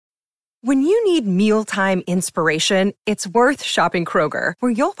When you need mealtime inspiration, it's worth shopping Kroger,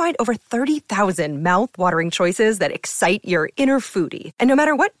 where you'll find over 30,000 mouth-watering choices that excite your inner foodie. And no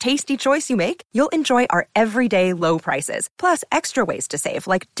matter what tasty choice you make, you'll enjoy our everyday low prices, plus extra ways to save,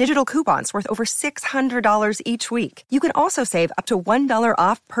 like digital coupons worth over $600 each week. You can also save up to $1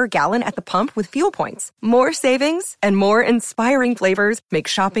 off per gallon at the pump with fuel points. More savings and more inspiring flavors make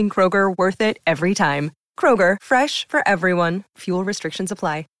shopping Kroger worth it every time. Kroger, fresh for everyone. Fuel restrictions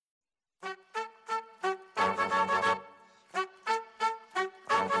apply.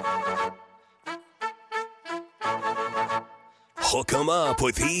 Hook 'em up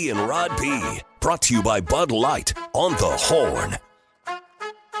with E and Rod B. Brought to you by Bud Light on the Horn.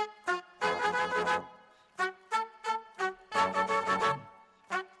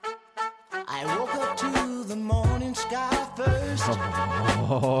 I woke up to the morning sky first.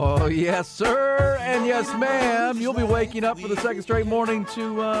 Oh, yes, sir, and yes, ma'am. You'll be waking up for the second straight morning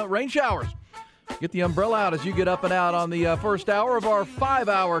to rain showers. Get the umbrella out as you get up and out on the first hour of our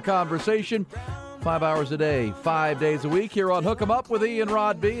 5-hour conversation. 5 hours a day, 5 days a week here on Hook 'em Up with E and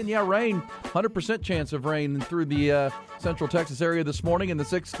Rod B. And yeah, rain, 100% chance of rain through the central Texas area this morning in the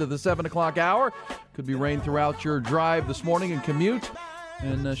 6 to the 7 o'clock hour. Could be rain throughout your drive this morning and commute.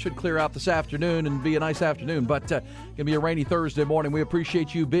 And should clear out this afternoon and be a nice afternoon. But going to be a rainy Thursday morning. We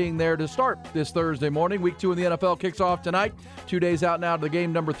appreciate you being there to start this Thursday morning. Week 2 in the NFL kicks off tonight. 2 days out now to the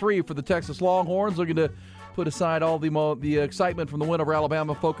game number 3 for the Texas Longhorns. Looking to put aside all the excitement from the win over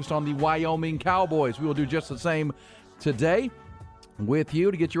Alabama, focused on the Wyoming Cowboys. We will do just the same today with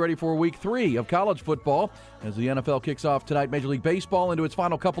you to get you ready for week 3 of college football as the NFL kicks off tonight. Major League Baseball into its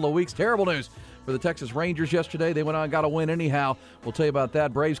final couple of weeks. Terrible news for the Texas Rangers yesterday. They went on and got a win anyhow. We'll tell you about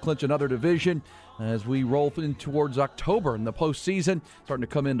that. Braves clinch another division as we roll in towards October in the postseason. Starting to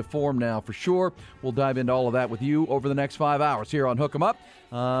come into form now for sure. We'll dive into all of that with you over the next 5 hours here on Hook 'em Up.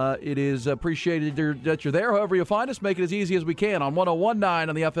 It is appreciated that you're there. However you find us, make it as easy as we can on 101.9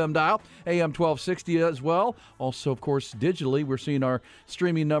 on the FM dial, AM 1260 as well. Also, of course, digitally, we're seeing our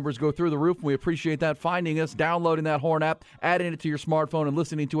streaming numbers go through the roof. We appreciate that. Finding us, downloading that Horn app, adding it to your smartphone, and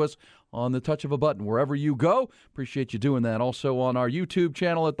listening to us on the touch of a button wherever you go. Appreciate you doing that. Also on our YouTube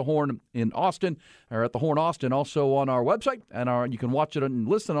channel at the Horn in Austin, or at the Horn Austin. Also on our website, and you can watch it and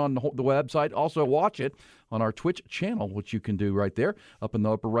listen on the website. Also watch it on our Twitch channel, which you can do right there up in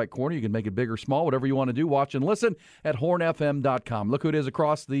the upper right corner. You can make it big or small, whatever you want to do. Watch and listen at hornfm.com. Look who it is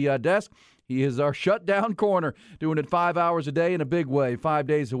across the desk. He is our shutdown corner, doing it 5 hours a day in a big way, 5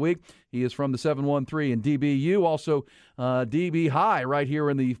 days a week. He is from the 713 in DBU, also DB High right here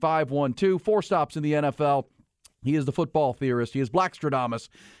in the 512. 4 stops in the NFL. He is the football theorist. He is Blackstradamus,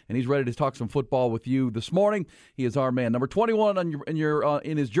 and he's ready to talk some football with you this morning. He is our man. Number 21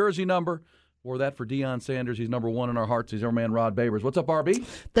 in his jersey number. Wore that for Deion Sanders. He's number 1 in our hearts. He's our man, Rod Babers. What's up, RB?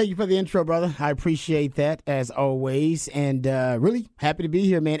 Thank you for the intro, brother. I appreciate that, as always. And really happy to be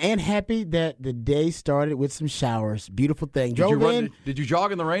here, man. And happy that the day started with some showers. Beautiful thing. Did you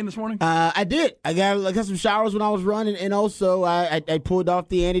jog in the rain this morning? I did. I got some showers when I was running. And also, I pulled off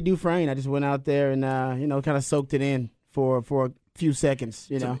the Andy Dufresne. I just went out there and, kind of soaked it in for a few seconds,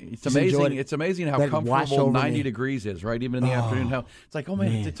 It's amazing. It's amazing how comfortable 90 degrees is, right? Even in the afternoon. How it's like, oh,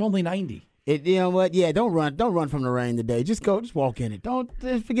 man. It's only 90. You know what? Yeah, don't run from the rain today. Just walk in it. Don't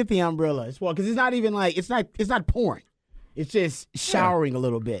forget the umbrella. Just walk, because it's not even like it's not pouring. It's just showering a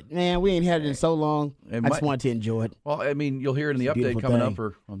little bit. Man, we ain't had it in so long. I just wanted to enjoy it. Well, I mean, you'll hear it in the update coming up.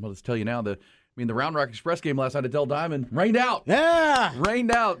 I'm going to tell you now that. The Round Rock Express game last night at Del Diamond rained out. Yeah.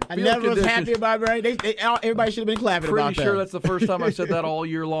 Rained out. I never was happy about rain. Everybody should have been clapping about that. Pretty sure that's the first time I've said that all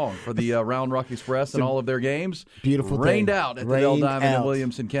year long for the Round Rock Express and all of their games. Beautiful rained thing. Out at the Del Diamond in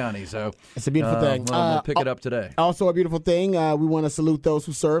Williamson County. So it's a beautiful thing. We'll pick it up today. Also a beautiful thing. We want to salute those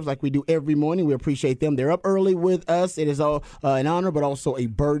who serve like we do every morning. We appreciate them. They're up early with us. It is all an honor, but also a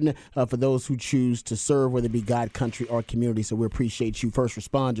burden for those who choose to serve, whether it be God, country, or community. So we appreciate you, first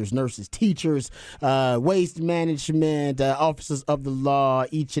responders, nurses, teachers, waste management, officers of the law,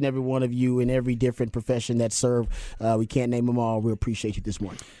 each and every one of you in every different profession that serve. We can't name them all. We appreciate you this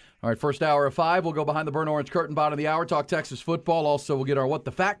morning. All right, first hour of 5. We'll go behind the burnt orange curtain, bottom of the hour, talk Texas football. Also, we'll get our What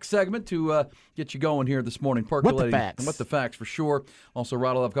the Facts segment to get you going here this morning. Percolating. What the Facts, for sure. Also,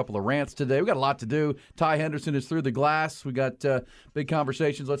 Rod will have a couple of rants today. We got a lot to do. Ty Henderson is through the glass. We got big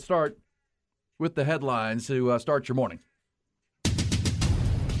conversations. Let's start with the headlines to start your morning.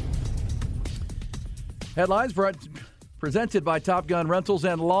 Headlines brought presented by Top Gun Rentals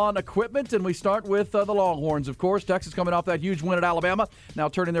and Lawn Equipment. And we start with the Longhorns, of course. Texas coming off that huge win at Alabama, now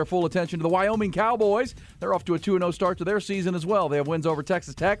turning their full attention to the Wyoming Cowboys. They're off to a 2-0 start to their season as well. They have wins over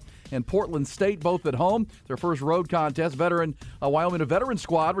Texas Tech and Portland State, both at home. Their first road contest. Wyoming, a veteran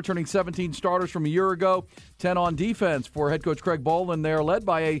squad, returning 17 starters from a year ago, 10 on defense for head coach Craig Boland. They're led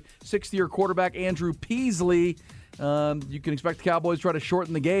by a sixth-year quarterback, Andrew Peasley. You can expect the Cowboys to try to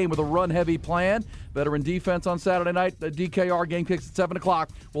shorten the game with a run-heavy plan. Veteran defense on Saturday night. The DKR game kicks at 7 o'clock.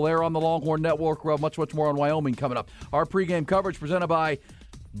 We'll air on the Longhorn Network. We'll have much more on Wyoming coming up. Our pregame coverage presented by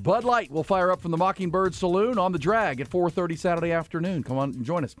Bud Light will fire up from the Mockingbird Saloon on the Drag at 4:30 Saturday afternoon. Come on and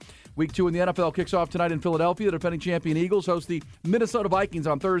join us. Week 2 in the NFL kicks off tonight in Philadelphia. The defending champion Eagles host the Minnesota Vikings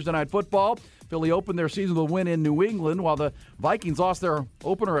on Thursday Night Football. Philly opened their season with a win in New England, while the Vikings lost their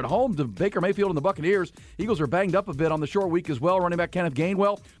opener at home to Baker Mayfield and the Buccaneers. Eagles are banged up a bit on the short week as well. Running back Kenneth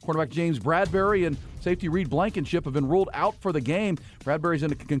Gainwell, cornerback James Bradbury, and safety Reed Blankenship have been ruled out for the game. Bradbury's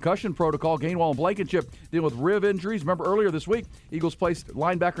in a concussion protocol. Gainwell and Blankenship dealing with rib injuries. Remember earlier this week, Eagles placed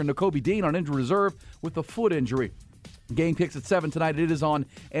linebacker Nakobe Dean on injured reserve with a foot injury. Game kicks at 7 tonight. It is on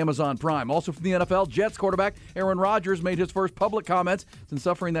Amazon Prime. Also from the NFL, Jets quarterback Aaron Rodgers made his first public comments since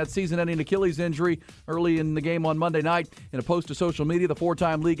suffering that season-ending Achilles injury early in the game on Monday night. In a post to social media, the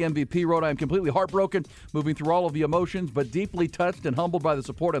four-time league MVP wrote, "I am completely heartbroken, moving through all of the emotions, but deeply touched and humbled by the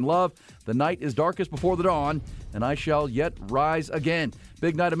support and love. The night is darkest before the dawn, and I shall yet rise again."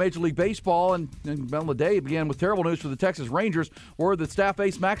 Big night of Major League Baseball, and the day began with terrible news for the Texas Rangers. Word that staff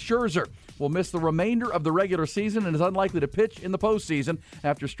ace Max Scherzer will miss the remainder of the regular season and is unlikely to pitch in the postseason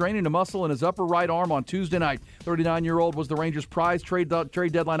after straining a muscle in his upper right arm on Tuesday night. 39-year-old was the Rangers' prize trade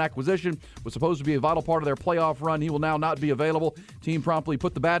deadline acquisition, was supposed to be a vital part of their playoff run. He will now not be available. Team promptly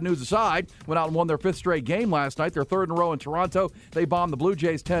put the bad news aside, went out and won their fifth straight game last night, their third in a row in Toronto. They bombed the Blue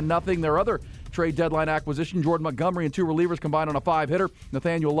Jays 10-0. Their other trade deadline acquisition, Jordan Montgomery and two relievers combined on a 5-hitter.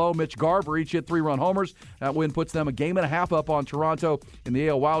 Nathaniel Lowe, Mitch Garver each hit 3-run homers. That win puts them a game and a half up on Toronto in the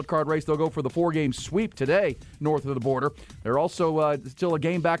AL wildcard race. They'll go for the 4-game sweep today north of the border. They're also still a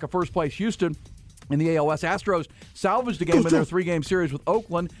game back of first place Houston. In the AL West, Astros salvaged the game in their 3-game series with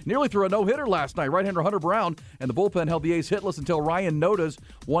Oakland, nearly threw a no-hitter last night. Right-hander Hunter Brown and the bullpen held the A's hitless until Ryan Noda's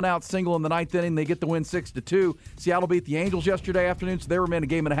one-out single in the ninth inning. They get the win 6-2. Seattle beat the Angels yesterday afternoon, so they remain a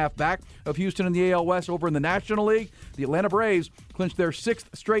game and a half back of Houston in the AL West. Over in the National League, the Atlanta Braves clinched their 6th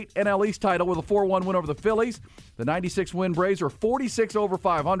straight NL East title with a 4-1 win over the Phillies. The 96-win Braves are 46 over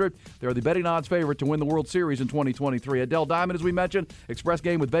 500. They're the betting odds favorite to win the World Series in 2023. At Dell Diamond, as we mentioned, express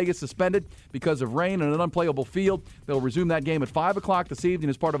game with Vegas suspended because of rain and an unplayable field. They'll resume that game at 5 o'clock this evening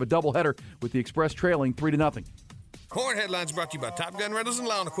as part of a doubleheader with the Express trailing 3-0. Corn Headlines brought to you by Top Gun Rentals and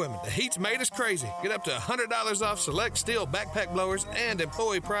Lawn Equipment. The heat's made us crazy. Get up to $100 off select steel backpack blowers and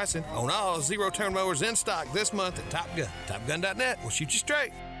employee pricing on all zero-turn mowers in stock this month at Top Gun. TopGun.net will shoot you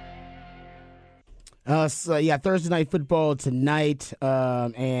straight. Thursday night football tonight,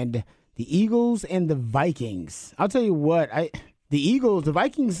 and the Eagles and the Vikings. I'll tell you what, the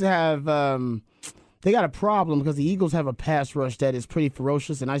Vikings have, they got a problem because the Eagles have a pass rush that is pretty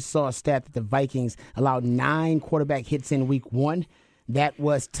ferocious, and I saw a stat that the Vikings allowed 9 quarterback hits in week 1. That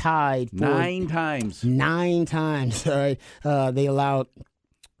was tied for 9 times. 9 times, all right. They allowed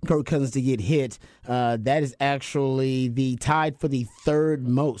Kirk Cousins to get hit. That is actually the tied for the third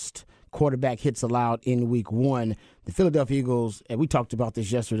most quarterback hits allowed in week 1. The Philadelphia Eagles, and we talked about this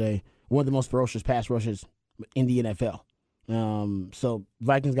yesterday, one of the most ferocious pass rushers in the NFL. So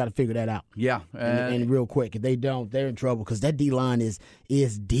Vikings got to figure that out. Yeah. And real quick. If they don't, they're in trouble because that D-line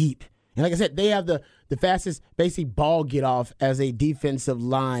is deep. And like I said, they have the fastest basic ball get-off as a defensive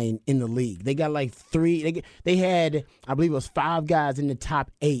line in the league. They got like 3. They had, I believe it was 5 guys in the top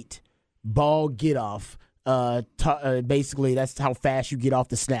 8 ball get-off. Basically, that's how fast you get off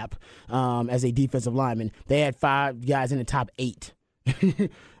the snap as a defensive lineman. They had 5 guys in the top 8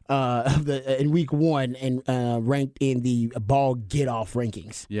 in week 1 and ranked in the ball get-off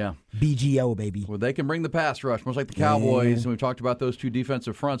rankings. Yeah. BGO, baby. Well, they can bring the pass rush, much like the Cowboys, and we've talked about those 2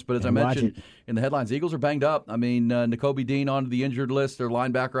 defensive fronts. But as I mentioned in the headlines, the Eagles are banged up. I mean, Nakobe Dean onto the injured list, their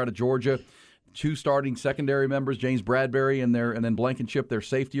linebacker out of Georgia. 2 starting secondary members, James Bradbury and then Blankenship, their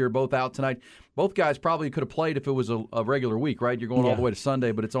safety, are both out tonight. Both guys probably could have played if it was a regular week, right? You're going all the way to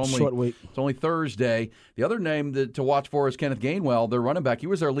Sunday, but it's only short week. It's only Thursday. The other name to watch for is Kenneth Gainwell, their running back. He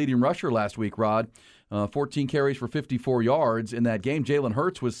was their leading rusher last week, Rod. 14 carries for 54 yards in that game. Jalen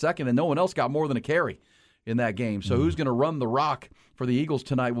Hurts was second, and no one else got more than a carry in that game. So who's going to run the rock for the Eagles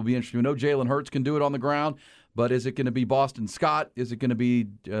tonight will be interesting. We know Jalen Hurts can do it on the ground, but is it going to be Boston Scott? Is it going to be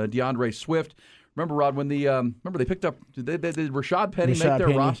DeAndre Swift? Remember, Rod, when they picked up, did Rashad Penny make their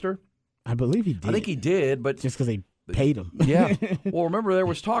roster? I believe he did. I think he did, but just because paid him. Yeah. Well, remember there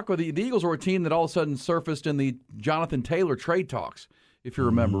was talk with the Eagles were a team that all of a sudden surfaced in the Jonathan Taylor trade talks, if you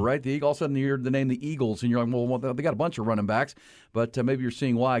remember, right? The Eagles, all of a sudden you hear the name the Eagles, and you're like, well, they got a bunch of running backs, but maybe you're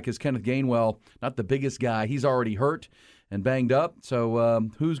seeing why, because Kenneth Gainwell, not the biggest guy, he's already hurt and banged up. So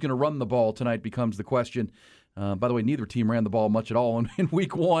who's going to run the ball tonight becomes the question. By the way, neither team ran the ball much at all in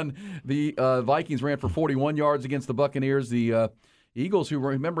Week 1. The Vikings ran for 41 yards against the Buccaneers. The Eagles,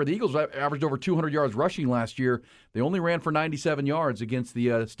 the Eagles averaged over 200 yards rushing last year. They only ran for 97 yards against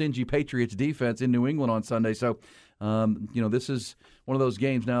the stingy Patriots defense in New England on Sunday. So, this is one of those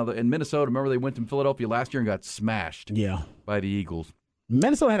games now. In Minnesota, remember they went to Philadelphia last year and got smashed by the Eagles.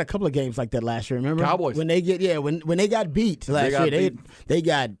 Minnesota had a couple of games like that last year. Remember Cowboys when they got beat last year? They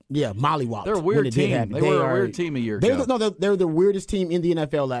got mollywopped. They're a weird team. They were a weird team a year ago. They're the weirdest team in the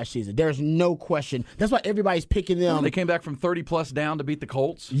NFL last season. There's no question. That's why everybody's picking them. They came back from 30-plus down to beat the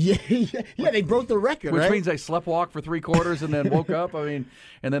Colts. Yeah, they broke the record, which means they sleptwalked for 3 quarters and then woke up. And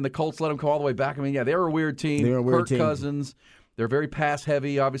then the Colts let them come all the way back. They were a weird team. Kirk Cousins. They're very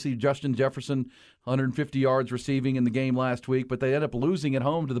pass-heavy. Obviously, Justin Jefferson, 150 yards receiving in the game last week, but they ended up losing at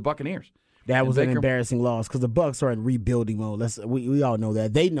home to the Buccaneers. That was an embarrassing loss because the Bucs are in rebuilding mode. We all know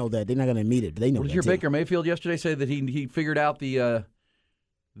that. They know that. They're not going to admit it, but they know that. Did your Baker Mayfield yesterday say that he figured out the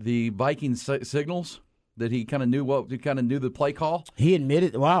Vikings signals? That he kind of knew the play call? He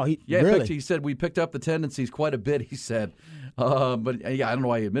admitted. Wow. Really? He said we picked up the tendencies quite a bit, he said. But, I don't know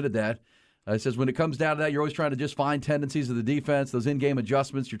why he admitted that. He says when it comes down to that, you're always trying to just find tendencies of the defense, those in-game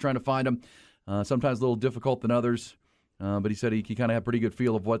adjustments. You're trying to find them. Sometimes a little difficult than others. But he said he kind of had a pretty good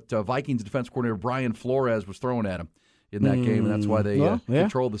feel of what Vikings defense coordinator Brian Flores was throwing at him in that game, and that's why they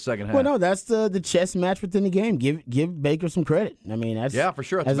controlled the second half. Well, no, that's the chess match within the game. Give Baker some credit. That's for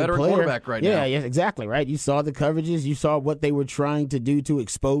sure. It's a veteran quarterback right now. Yeah, exactly right. You saw the coverages. You saw what they were trying to do to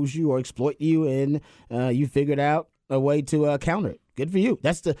expose you or exploit you, and you figured out a way to counter it. Good for you.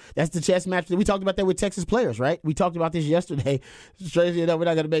 That's the chess match. We talked about that with Texas players, right? We talked about this yesterday. Strangely enough, we're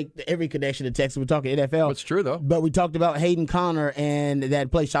not going to make every connection to Texas. We're talking NFL. It's true, though. But we talked about Hayden Conner and that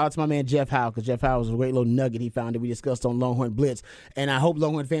play. Shout out to my man Jeff Howe, because Jeff Howe was a great little nugget he found that we discussed on Longhorn Blitz. And I hope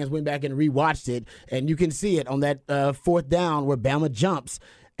Longhorn fans went back and rewatched it. And you can see it on that fourth down where Bama jumps.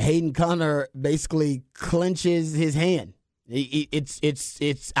 Hayden Conner basically clenches his hand.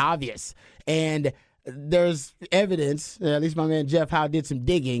 It's obvious. And there's evidence, at least my man Jeff Howe did some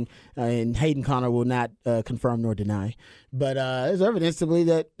digging, and Hayden Conner will not confirm nor deny. But there's evidence to believe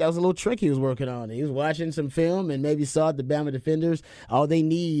that was a little trick he was working on. He was watching some film and maybe saw the Bama defenders. All they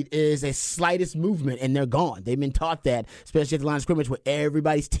need is a slightest movement, and they're gone. They've been taught that, especially at the line of scrimmage where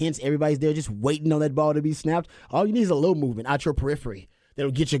everybody's tense, everybody's there just waiting on that ball to be snapped. All you need is a little movement out your periphery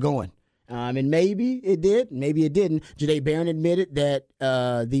that'll get you going. And maybe it did, maybe it didn't. Jahdae Barron admitted that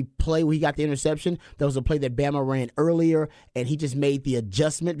the play where he got the interception, that was a play that Bama ran earlier, and he just made the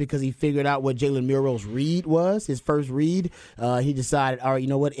adjustment because he figured out what Jalen Milroe's read was, his first read. He decided, all right, you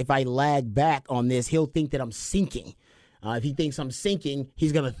know what, if I lag back on this, he'll think that I'm sinking. If he thinks I'm sinking,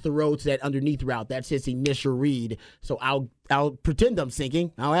 he's going to throw to that underneath route. That's his initial read. So I'll pretend I'm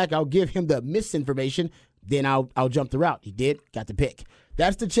sinking. I'll give him the misinformation. Then I'll jump the route. He did, got the pick.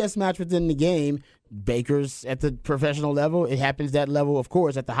 That's the chess match within the game. Baker's at the professional level. It happens that level, of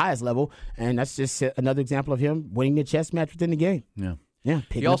course, at the highest level. And that's just another example of him winning the chess match within the game. Yeah.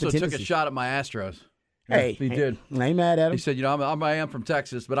 He also took a shot at my Astros. Hey, he did. I ain't mad at him. He said, I am from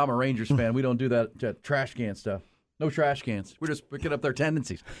Texas, but I'm a Rangers fan. We don't do that trash can stuff. No trash cans. We're just picking up their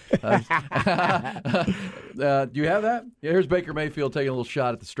tendencies. Do you have that? Yeah, here's Baker Mayfield taking a little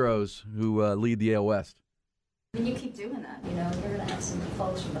shot at the Stros, who lead the AL West. When you keep doing that, you're going to have some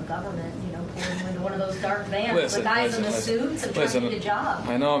folks from the government, pulling you into one of those dark vans. The guys in the suits and trying to get a job.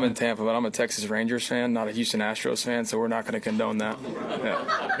 I know I'm in Tampa, but I'm a Texas Rangers fan, not a Houston Astros fan, so we're not going to condone that.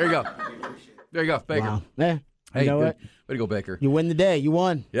 Yeah. There you go, Baker. Wow. Yeah. Hey, you know what? Way to go, Baker. You win the day. You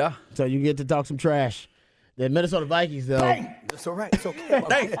won. Yeah. So you get to talk some trash. The Minnesota Vikings, though. Hey, that's all right. It's okay.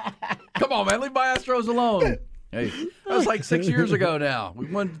 Hey, come on, man. Leave my Astros alone. Hey, that was like 6 years ago now.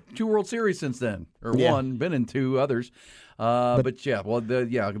 We've won 2 World Series since then, or one, been in 2 others. But yeah,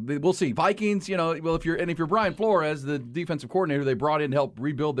 we'll see. Vikings, if you're Brian Flores, the defensive coordinator they brought in to help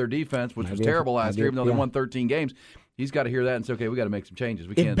rebuild their defense, which was terrible last year, even though they won 13 games. He's got to hear that and say, okay, we got to make some changes.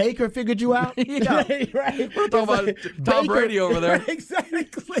 We can't. If Baker figured you out, right? We're talking about Tom Brady over there. Right, exactly.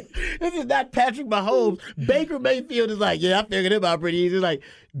 This is not Patrick Mahomes. Baker Mayfield is like, I figured him out pretty easy. Like,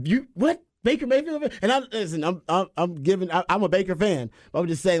 you what? Baker Mayfield, and I'm a Baker fan. But I'm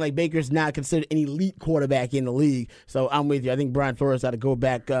just saying, like, Baker's not considered an elite quarterback in the league. So I'm with you. I think Brian Flores got to go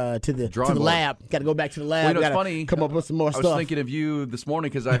back to the lab. Got to go back to the lab. Well, it's funny. Come up with some more stuff. I was thinking of you this morning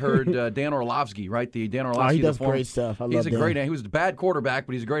because I heard Dan Orlovsky, right? The Dan Orlovsky. He does great stuff. I love Dan. He was a bad quarterback,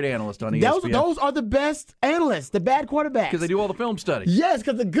 but he's a great analyst on ESPN. Those are the best analysts, the bad quarterbacks. Because they do all the film studies. Yes,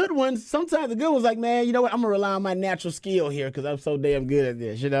 because the good ones, sometimes the good ones, like, man, you know what? I'm going to rely on my natural skill here because I'm so damn good at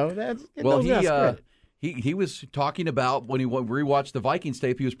this. You know, He was talking about when he rewatched the Vikings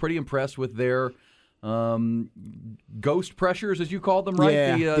tape, he was pretty impressed with their ghost pressures, as you called them,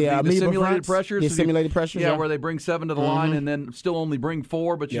 right? Yeah, the simulated pressures. The simulated pressures, where they bring 7 to the line and then still only bring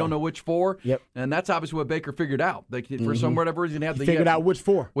 4, but you don't know which 4. Yep. And that's obviously what Baker figured out. For some whatever reason, he figured out which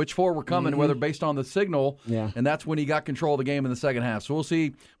 4. Which 4 were coming, whether based on the signal. Yeah. And that's when he got control of the game in the second half. So we'll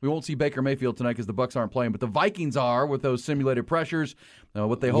see. We won't see Baker Mayfield tonight because the Bucs aren't playing, but the Vikings are with those simulated pressures.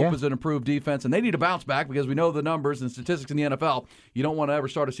 What they hope is an improved defense, and they need to bounce back because we know the numbers and statistics in the NFL. You don't want to ever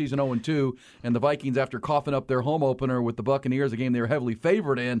start a season 0-2, and the Vikings, after coughing up their home opener with the Buccaneers, a game they were heavily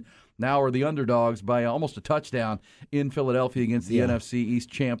favored in, now are the underdogs by almost a touchdown in Philadelphia against the NFC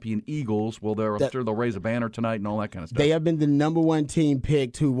East champion Eagles. Well, they'll raise a banner tonight and all that kind of stuff. They have been the number 1 team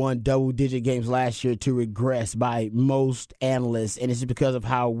picked who won double-digit games last year to regress by most analysts, and it's because of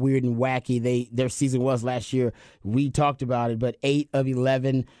how weird and wacky their season was last year. We talked about it, but 8 of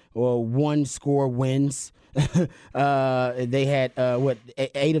 11 or one-score wins. They had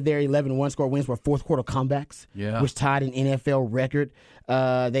 8 of their 11 one-score wins were fourth-quarter comebacks, which tied an NFL record.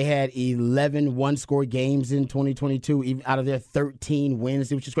 They had 11 one-score games in 2022, even out of their 13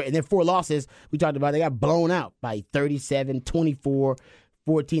 wins, which is great. And then 4 losses, we talked about, they got blown out by 37, 24,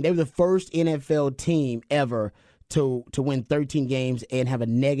 14. They were the first NFL team ever to win 13 games and have a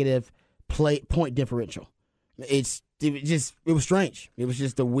negative point differential. It was strange. It was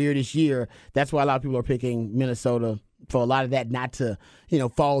just the weirdest year. That's why a lot of people are picking Minnesota for a lot of that not to,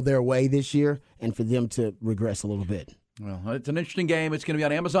 fall their way this year and for them to regress a little bit. Well, it's an interesting game. It's going to be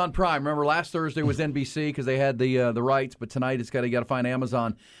on Amazon Prime. Remember, last Thursday was NBC because they had the rights, but tonight you got to find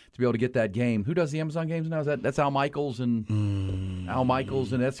Amazon to be able to get that game. Who does the Amazon games now? That's Al Michaels and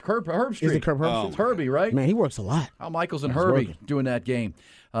that's Herb Street. Is it Herb Street? It's Herbie, right? Man, he works a lot. Al Michaels and Herbie doing that game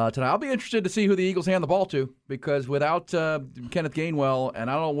tonight. I'll be interested to see who the Eagles hand the ball to because without Kenneth Gainwell,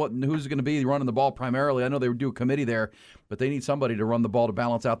 and I don't know who's going to be running the ball primarily. I know they would do a committee there, but they need somebody to run the ball to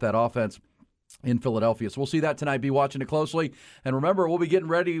balance out that offense in Philadelphia. So we'll see that tonight. Be watching it closely. And remember, we'll be getting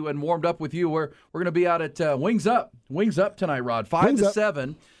ready and warmed up with you. We're going to be out at Wings Up tonight, Rod. 5 to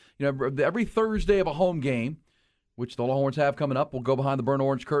 7. Every Thursday of a home game, which the Longhorns have coming up, we'll go behind the burnt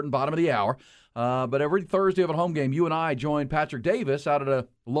orange curtain, bottom of the hour. But every Thursday of a home game, you and I join Patrick Davis out at a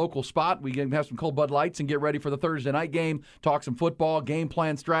local spot. We can have some cold Bud Lights and get ready for the Thursday night game, talk some football, game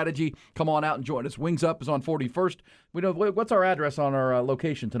plan strategy. Come on out and join us. Wings Up is on 41st. We know what's our address on our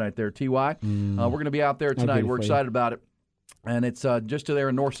location tonight there, TY? We're going to be out there tonight. We're excited about it. And it's just there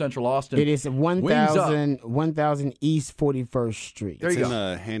in north central Austin. It is 1000 East 41st Street. There you it's go.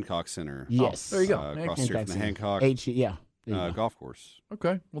 in the Hancock Center. Yes. There you go. Across the street from the Hancock golf course.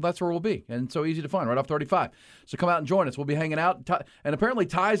 Okay. Well, that's where we'll be. And so easy to find, right off 35. So come out and join us. We'll be hanging out. And apparently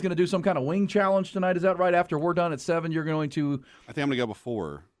Ty's going to do some kind of wing challenge tonight. Is that right? After we're done at 7, you're going to... I think I'm going to go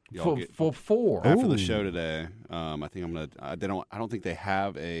before. For 4. After the show today, I think I'm gonna. I don't think they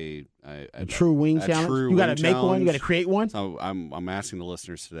have a true wing challenge. You got to make one. You got to create one. So I'm asking the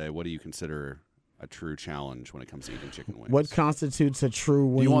listeners today, what do you consider a true challenge when it comes to eating chicken wings? What constitutes a true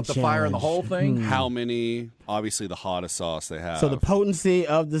wing challenge? Do you want the fire in the whole thing? How many? Obviously, the hottest sauce they have. So the potency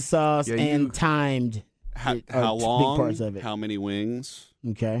of the sauce and timed. How long? Big parts of it. How many wings?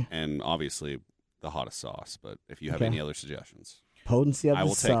 Okay. And obviously the hottest sauce. But if you have any other suggestions. Potency of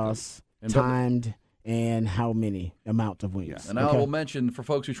the sauce, timed, and how many amount of wings. Yes. And I will mention for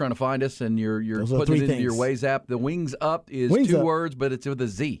folks who are trying to find us and you're putting it into your Waze app, the Wings Up is Wings 2 up. Words, but it's with a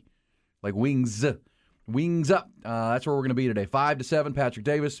Z, like wings. Wings Up. That's where we're going to be today. 5 to 7, Patrick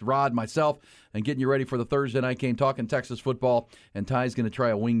Davis, Rod, myself, and getting you ready for the Thursday night game, talking Texas football, and Ty's going to try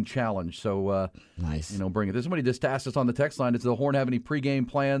a wing challenge. So, nice. Bring it. There's somebody just asked us on the text line, does the Horn have any pregame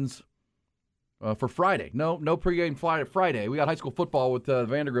plans for Friday? No pregame Friday. We got high school football with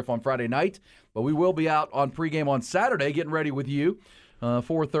Vandergrift on Friday night, but we will be out on pregame on Saturday, getting ready with you.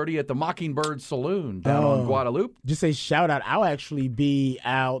 4:30 at the Mockingbird Saloon down on Guadalupe. Just a shout out. I'll actually be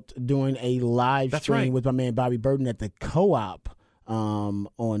out doing a live stream with my man Bobby Burden at the Co-op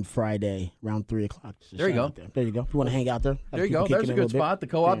on Friday around 3 o'clock. There you go. There you go. If you want to hang out there. There you go. There's a good spot. The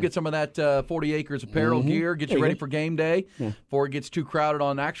Co-op, get some of that 40 Acres apparel gear, get you ready for game day before it gets too crowded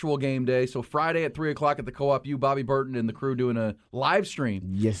on actual game day. So Friday at 3 o'clock at the Co-op, you, Bobby Burton, and the crew doing a live stream.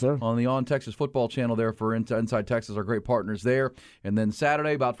 Yes, sir. On the On Texas Football channel there for Inside Texas, our great partners there. And then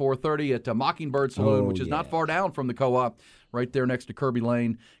Saturday about 4:30 at Mockingbird Saloon, which is not far down from the Co-op, right there next to Kirby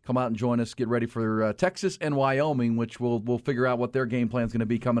Lane. Come out and join us. Get ready for Texas and Wyoming, which we'll figure out what their game plan is going to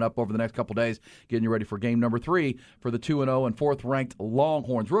be coming up over the next couple days, getting you ready for game number 3 for the 2-0 and 4th-ranked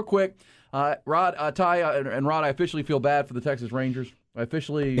Longhorns. Real quick, Rod, Ty, and Rod, I officially feel bad for the Texas Rangers. I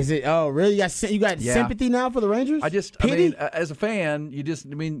officially... Is it? Oh, really? You got sympathy now for the Rangers? I mean, as a fan,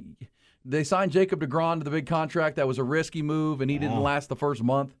 they signed Jacob deGrom to the big contract. That was a risky move, and he didn't last the first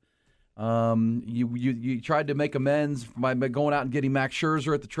month. You tried to make amends by going out and getting Max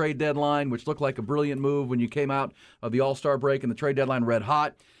Scherzer at the trade deadline, which looked like a brilliant move when you came out of the All-Star break and the trade deadline red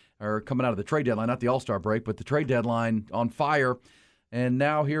hot, or coming out of the trade deadline, not the All-Star break, but the trade deadline on fire. And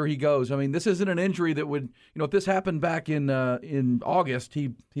now here he goes. I mean, this isn't an injury that would, if this happened back in August,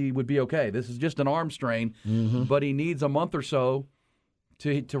 he would be okay. This is just an arm strain, but he needs a month or so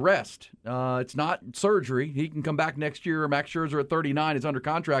to rest. It's not surgery. He can come back next year. Max Scherzer at 39 is under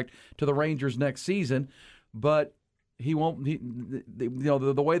contract to the Rangers next season, but he won't.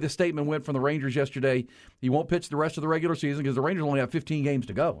 The way the statement went from the Rangers yesterday, he won't pitch the rest of the regular season because the Rangers only have 15 games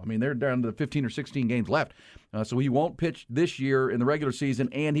to go. I mean, they're down to 15 or 16 games left, so he won't pitch this year in the regular season,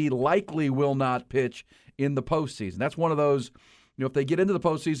 and he likely will not pitch in the postseason. That's one of those. If they get into the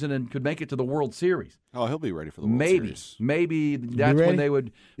postseason and could make it to the World Series. Oh, he'll be ready for the World Series. Maybe that's when they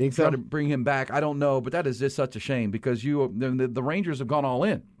would try to bring him back. I don't know, but that is just such a shame because the Rangers have gone all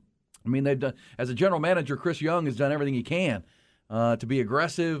in. I mean, they've done, as a general manager, Chris Young has done everything he can to be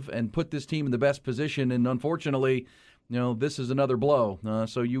aggressive and put this team in the best position. And unfortunately, this is another blow.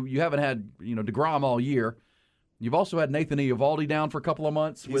 So you haven't had deGrom all year. You've also had Nathan Eovaldi down for a couple of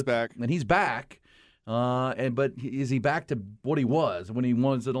months. He's back. And he's back. But is he back to what he was when he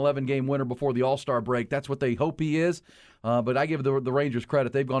was an 11-game winner before the All-Star break? That's what they hope he is. But I give the Rangers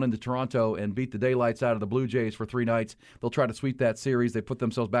credit. They've gone into Toronto and beat the daylights out of the Blue Jays for 3 nights. They'll try to sweep that series. They put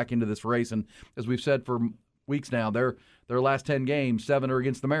themselves back into this race. And as we've said for weeks now, their last 10 games, 7 are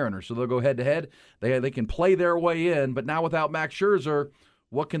against the Mariners. So they'll go head-to-head. They can play their way in. But now without Max Scherzer,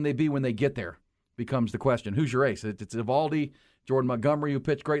 what can they be when they get there becomes the question. Who's your ace? It's Eovaldi, Jordan Montgomery, who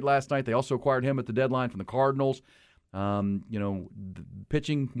pitched great last night. They also acquired him at the deadline from the Cardinals.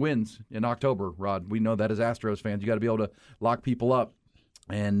 Pitching wins in October, Rod. We know that as Astros fans. You got to be able to lock people up.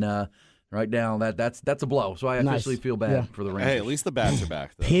 And right now, that's a blow. So I officially feel bad for the Rangers. Hey, at least the bats are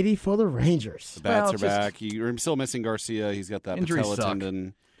back, though. Pity for the Rangers. The bats are back. You're still missing Garcia. He's got that patella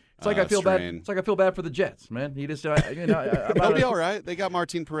tendon. It's like I feel strain. bad. It's like I feel bad for the Jets, man. He just, they'll be all right. They got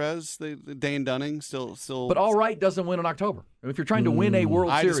Martin Perez, Dane Dunning, still. But all right doesn't win in October. If you're trying to win a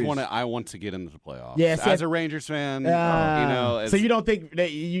World Series, I want to get into the playoffs. Yes, as a Rangers fan, so you don't think that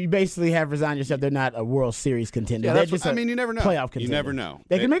you basically have resigned yourself? They're not a World Series contender. Yeah, they're just you never know. Playoff contender. You never know.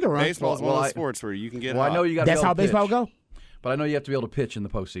 They can make a run. Baseball is one of those sports where you can get. Well, I know you got. That's how baseball go. But I know you have to be able to pitch in the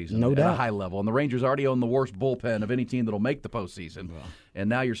postseason no at doubt. a high level. And the Rangers already own the worst bullpen of any team that will make the postseason. And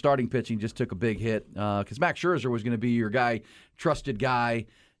now your starting pitching just took a big hit because Max Scherzer was going to be your guy, trusted guy.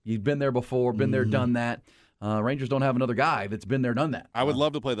 You've been there before, been there, done that. Rangers don't have another guy that's been there, done that. I would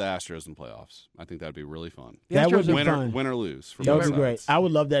love to play the Astros in playoffs. I think that would be really fun. That would be fun. Win or lose. That would be great. I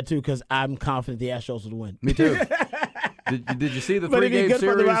would love that too because I'm confident the Astros would win. Me too. Did you see the 3-game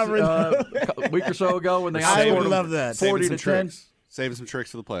series a week or so ago when they I would love that. 40-10? Saving some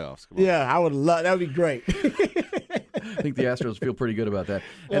tricks for the playoffs. Yeah, I would love that. Would be great. I think the Astros feel pretty good about that.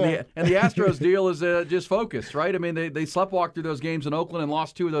 And the Astros deal is just focused, right? I mean, they sleptwalked through those games in Oakland and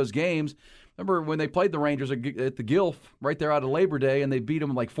lost 2 of those games. Remember when they played the Rangers at the Gilf right there out of Labor Day and they beat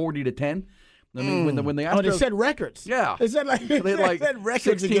them like 40-10? I mean, when the Astros... Oh, they set records. Yeah. They said like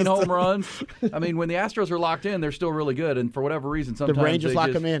 16 home runs. I mean, when the Astros are locked in, they're still really good. And for whatever reason, sometimes the Rangers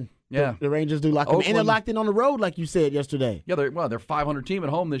lock them in. Yeah. The Rangers do lock them in. And they're locked in on the road, like you said yesterday. Yeah, they're 500 team at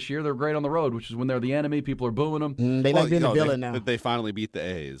home this year. They're great on the road, which is when they're the enemy. People are booing them. They like being the villain now. They finally beat the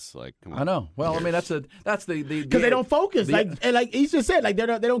A's. Like, come on. I know. Well, I mean, that's the because they don't focus. Like he just said, like they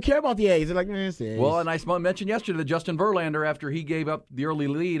don't care about the A's. They're like, it's the A's. Well, and I mentioned yesterday that Justin Verlander, after he gave up the early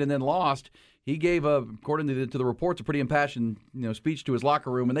lead and then lost, he gave, according to the reports, a pretty impassioned speech to his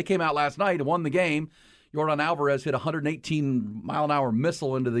locker room. And they came out last night and won the game. Yordan Alvarez hit a 118-mile-an-hour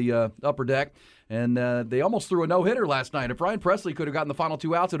missile into the upper deck, and they almost threw a no-hitter last night. If Ryan Presley could have gotten the final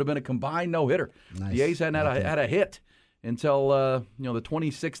 2 outs, it would have been a combined no-hitter. Nice. The A's hadn't had a hit until the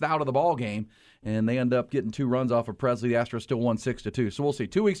 26th out of the ball game, and they end up getting 2 runs off of Presley. The Astros still won 6-2. So we'll see.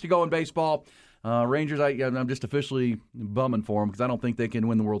 2 weeks to go in baseball. Rangers, I'm just officially bumming for them because I don't think they can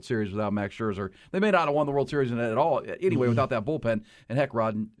win the World Series without Max Scherzer. They may not have won the World Series at all anyway without that bullpen. And heck,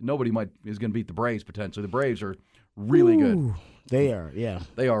 Rod, nobody is going to beat the Braves potentially. The Braves are really good. They are, yeah.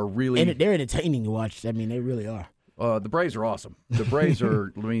 They are really. And they're entertaining to watch. I mean, they really are. The Braves are awesome. The Braves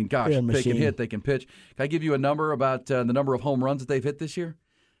are, I mean, gosh, they can hit, they can pitch. Can I give you a number about the number of home runs that they've hit this year?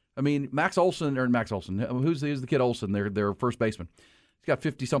 I mean, Max Olson, who's the kid Olson, their first baseman. He's got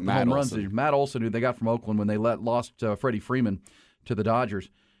 50-something home runs. Matt Olson, who they got from Oakland when they lost Freddie Freeman to the Dodgers.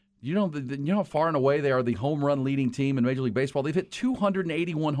 You know how far and away they are the home run leading team in Major League Baseball? They've hit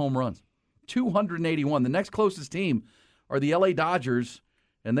 281 home runs. 281. The next closest team are the L.A. Dodgers,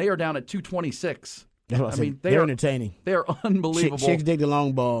 and they are down at 226. I mean, they're entertaining. They are unbelievable. Chicks dig the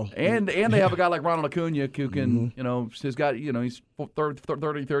long ball. And they have a guy like Ronald Acuna who can, he's got, he's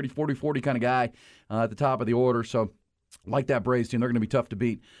 30, 40 kind of guy at the top of the order. So, like that Braves team, they're going to be tough to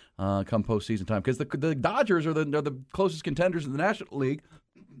beat come postseason time because the Dodgers are the closest contenders in the National League,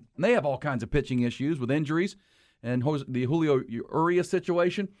 and they have all kinds of pitching issues with injuries and the Julio Urias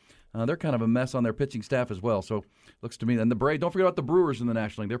situation. They're kind of a mess on their pitching staff as well. So, looks to me, and the Braves, don't forget about the Brewers in the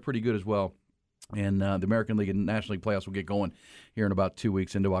National League. They're pretty good as well. And the American League and National League playoffs will get going here in about 2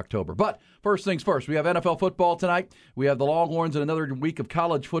 weeks into October. But first things first, we have NFL football tonight. We have the Longhorns and another week of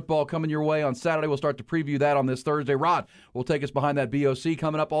college football coming your way on Saturday. We'll start to preview that on this Thursday. Rod will take us behind that BOC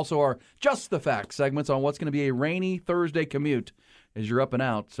coming up. Also our Just the Facts segments on what's going to be a rainy Thursday commute as you're up and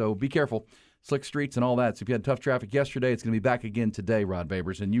out. So be careful. Slick streets and all that. So if you had tough traffic yesterday, it's going to be back again today, Rod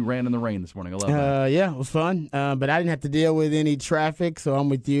Babers. And you ran in the rain this morning. I love that. Yeah, it was fun. But I didn't have to deal with any traffic, so I'm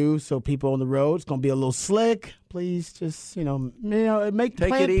with you. So people on the road, it's going to be a little slick. Please just,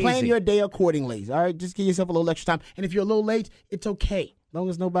 plan your day accordingly. All right, just give yourself a little extra time. And if you're a little late, it's okay. As long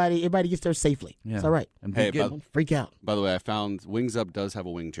as everybody gets there safely. Yeah. It's all right. And don't freak out. By the way, I found Wings Up does have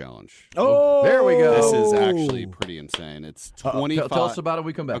a wing challenge. Oh, there we go. This is actually pretty insane. It's 25. Tell us about it when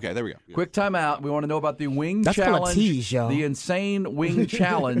we come back. Okay, there we go. Quick timeout. We want to know about the wing That's challenge. Called a tease, y'all. The insane wing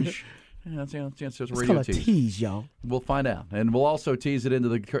challenge. Yeah, that's a radio called a tease, y'all. We'll find out. And we'll also tease it into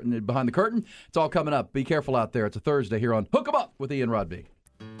the curtain, behind the curtain. It's all coming up. Be careful out there. It's a Thursday here on Hook 'em Up with Ian Rodby.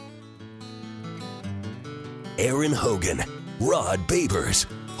 Aaron Hogan, Rod Babers,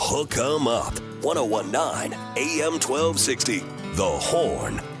 Hook 'em Up, 1019 AM 1260, The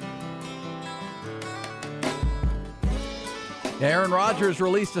Horn. Aaron Rodgers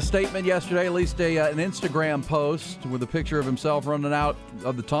released a statement yesterday, released an Instagram post with a picture of himself running out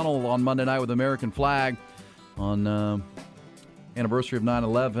of the tunnel on Monday night with the American flag on anniversary of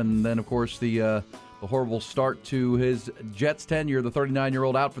 9/11. Then, of course, the horrible start to his Jets tenure, the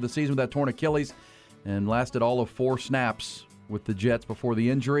 39-year-old out for the season with that torn Achilles and lasted all of 4 snaps with the Jets before the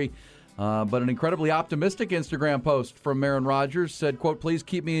injury. But an incredibly optimistic Instagram post from Aaron Rodgers said, quote, "Please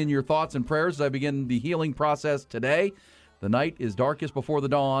keep me in your thoughts and prayers as I begin the healing process today. The night is darkest before the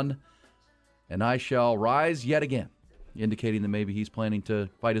dawn, and I shall rise yet again," indicating that maybe he's planning to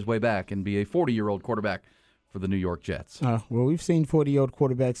fight his way back and be a 40-year-old quarterback for the New York Jets. Well, we've seen 40-year-old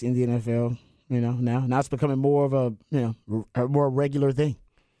quarterbacks in the NFL, now it's becoming more of a more regular thing.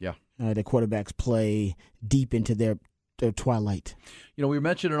 Yeah. The quarterbacks play deep into their twilight. We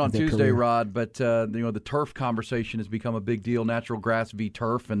mentioned it on Tuesday, career. Rod, but the turf conversation has become a big deal, natural grass v.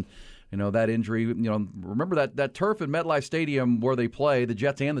 turf, and that injury, remember that turf at MetLife Stadium where they play, the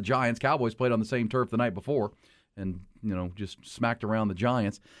Jets and the Giants, Cowboys played on the same turf the night before and, just smacked around the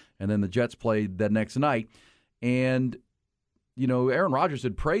Giants. And then the Jets played that next night. And, Aaron Rodgers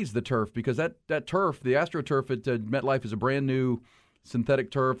had praised the turf because that turf, the AstroTurf at MetLife, is a brand new synthetic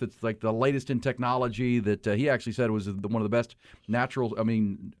turf. It's like the latest in technology that he actually said was one of the best natural,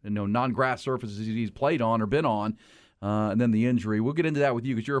 non-grass surfaces he's played on or been on. And then the injury. We'll get into that with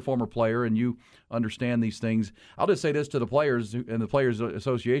you because you're a former player and you understand these things. I'll just say this to the players and the Players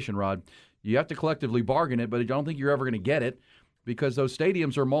Association, Rod. You have to collectively bargain it, but I don't think you're ever going to get it because those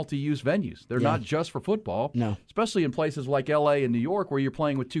stadiums are multi-use venues. They're not just for football, no. Especially in places like L.A. and New York where you're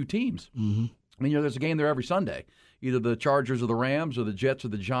playing with 2 teams. Mm-hmm. I mean, there's a game there every Sunday, either the Chargers or the Rams or the Jets or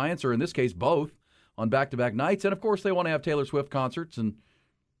the Giants, or in this case, both on back-to-back nights. And, of course, they want to have Taylor Swift concerts and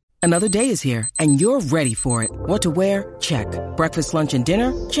Another day is here, and you're ready for it. What to wear? Check. Breakfast, lunch, and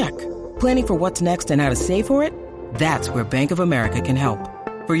dinner? Check. Planning for what's next and how to save for it? That's where Bank of America can help.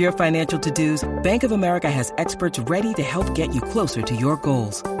 For your financial to-dos, Bank of America has experts ready to help get you closer to your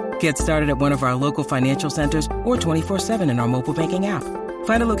goals. Get started at one of our local financial centers or 24/7 in our mobile banking app.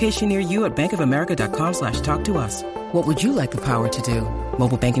 Find a location near you at bankofamerica.com/talktous. What would you like the power to do?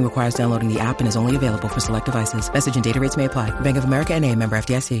 Mobile banking requires downloading the app and is only available for select devices. Message and data rates may apply. Bank of America N.A., member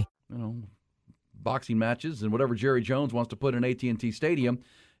FDIC. boxing matches and whatever Jerry Jones wants to put in AT&T Stadium.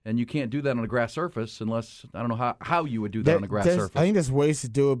 And you can't do that on a grass surface unless, I don't know how you would do that on a grass surface. I think there's ways to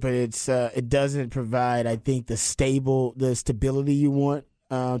do it, but it doesn't provide, I think, the stability you want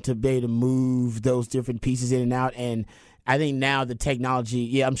to be able to move those different pieces in and out. And I think now the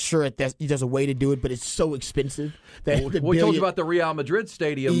technology, I'm sure there's a way to do it, but it's so expensive. That we told you about the Real Madrid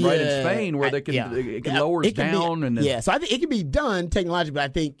Stadium right in Spain where it lowers down. So I think it can be done technologically, but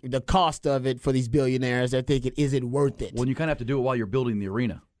I think the cost of it for these billionaires, they're thinking, is it worth it? Well, you kind of have to do it while you're building the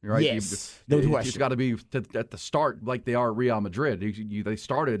arena. Right? Yes, it's got to be at the start like they are at Real Madrid. They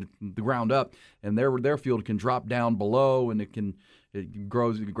started the ground up, and their field can drop down below, and it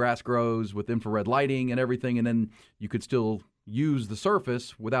grows. The grass grows with infrared lighting and everything, and then you could still use the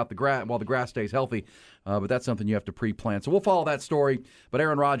surface without the grass while the grass stays healthy. But that's something you have to pre-plan. So we'll follow that story. But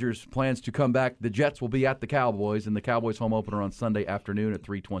Aaron Rodgers plans to come back. The Jets will be at the Cowboys, and the Cowboys home opener on Sunday afternoon at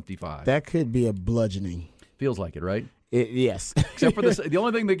 3:25. That could be a bludgeoning. Feels like it, right? Yes. Except for this, the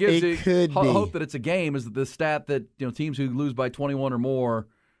only thing that gives you hope that it's a game is the stat that teams who lose by 21 or more.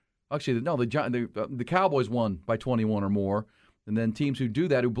 Actually, no, the Cowboys won by 21 or more, and then teams who do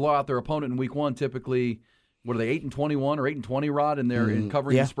that, who blow out their opponent in Week 1, typically, what are they, 8-21 or 8-20, Rod, and they're in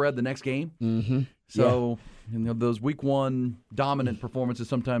covering the spread the next game. Mm-hmm. So those Week 1 dominant performances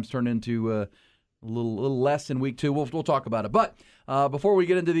sometimes turn into a little less in Week 2. We'll talk about it, but before we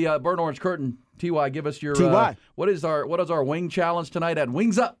get into the burnt orange curtain. Ty, give us your what is our wing challenge tonight at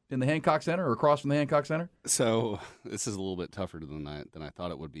Wings Up in the Hancock Center or across from the Hancock Center? So this is a little bit tougher than I thought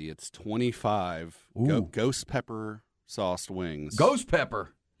it would be. It's 25 ghost pepper sauced wings. Ghost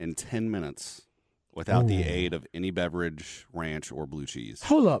pepper in 10 minutes without the aid of any beverage, ranch, or blue cheese.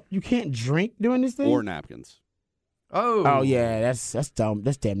 Hold up, you can't drink during this thing or napkins. Oh yeah, that's dumb.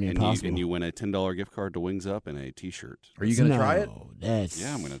 That's damn near impossible. And you win a $10 gift card to Wings Up and a T-shirt. Are you going to try it?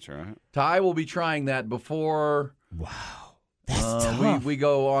 Yeah, I'm going to try it. Ty will be trying that before. Wow, that's tough. We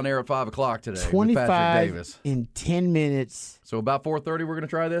go on air at 5:00 today. 25 with Patrick Davis in 10 minutes. So about 4:30, we're going to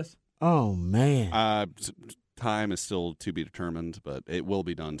try this. Oh man. Time is still to be determined, but it will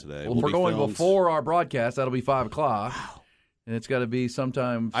be done today. Well, if we're going before our broadcast, that'll be 5:00. Wow. And it's got to be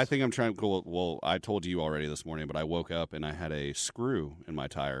sometime. I think I'm trying to go. Well, I told you already this morning, but I woke up and I had a screw in my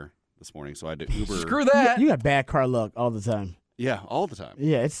tire this morning, so I had to Uber. Screw that! You got bad car luck all the time. Yeah, all the time.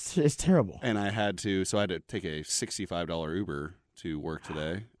 Yeah, it's terrible. And I had to take a $65 Uber to work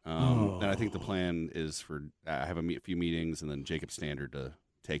today. And I think the plan is I have a few meetings, and then Jacob Standard to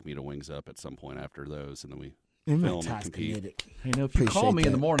take me to Wings Up at some point after those, and then we film and compete. If you call me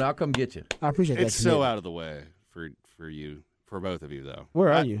in the morning, I'll come get you. I appreciate that. It's so out of the way for you. For both of you, though.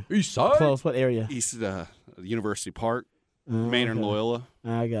 Where are you? East side? Close. What area? East University Park, Maynard and Loyola.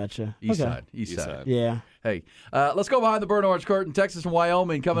 I gotcha. East side. Yeah. Hey, let's go behind the burnt orange curtain. Texas and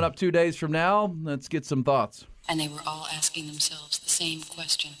Wyoming coming up 2 days from now. Let's get some thoughts. And they were all asking themselves the same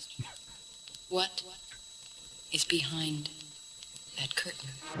question. What is behind that curtain?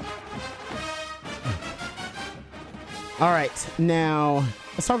 All right, now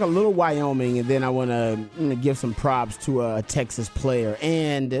let's talk a little Wyoming, and then I want to give some props to a Texas player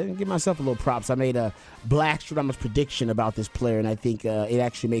and give myself a little props. I made a Blackstradamus prediction about this player, and I think it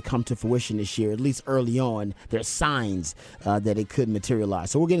actually may come to fruition this year, at least early on. There's signs that it could materialize.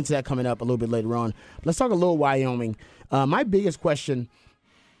 So we'll get into that coming up a little bit later on. But let's talk a little Wyoming. My biggest question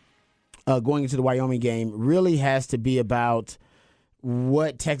going into the Wyoming game really has to be about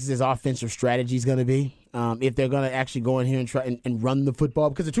what Texas's offensive strategy is going to be. If they're going to actually go in here and try and run the football.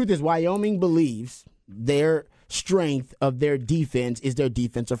 Because the truth is, Wyoming believes their strength of their defense is their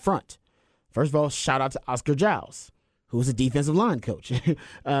defensive front. First of all, shout out to Oscar Giles, who's a defensive line coach.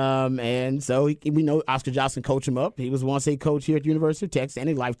 And so we know Oscar Giles can coach him up. He was once a coach here at the University of Texas and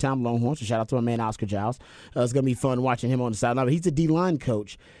a lifetime Longhorn. So shout out to my man, Oscar Giles. It's going to be fun watching him on the sideline. But he's a D-line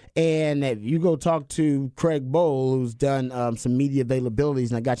coach. And if you go talk to Craig Bowl, who's done some media availabilities,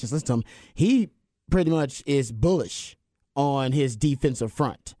 and I got you to listen to him, he pretty much is bullish on his defensive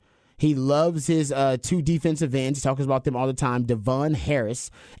front. He loves his two defensive ends. He talks about them all the time, Devon Harris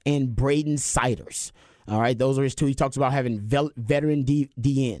and Braden Siders. All right, those are his two. He talks about having veteran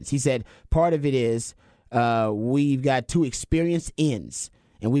D-ends. He said part of it is we've got two experienced ends,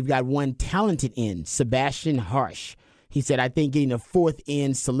 and we've got one talented end, Sebastian Harsh. He said, I think getting a fourth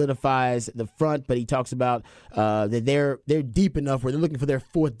end solidifies the front, but he talks about that they're deep enough where they're looking for their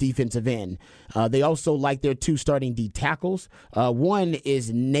fourth defensive end. They also like their two starting D tackles. One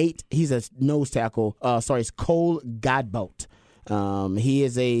is Nate. He's a nose tackle. It's Cole Godbolt. He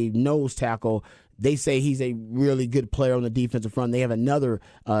is a nose tackle. They say he's a really good player on the defensive front. They have another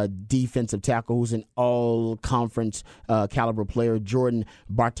defensive tackle who's an all-conference caliber player, Jordan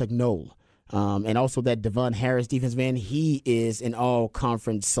Bartagnol. And also that Devon Harris defensive end, he is an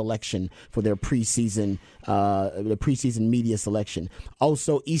all-conference selection for their preseason media selection.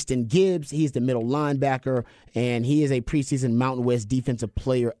 Also, Easton Gibbs, he's the middle linebacker, and he is a preseason Mountain West Defensive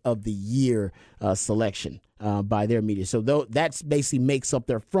Player of the Year selection by their media. So that basically makes up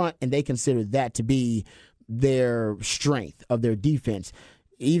their front, and they consider that to be their strength of their defense.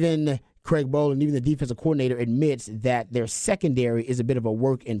 Even Craig Boland, even the defensive coordinator, admits that their secondary is a bit of a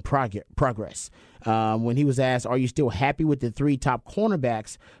work in progress. When he was asked, are you still happy with the 3 top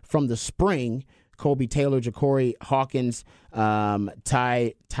cornerbacks from the spring, Colby Taylor, Ja'Cory Hawkins,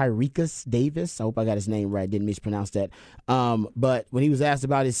 Tyrekus Davis. I hope I got his name right. Didn't mispronounce that. But when he was asked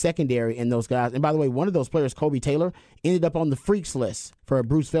about his secondary and those guys, and by the way, one of those players, Colby Taylor, ended up on the freaks list for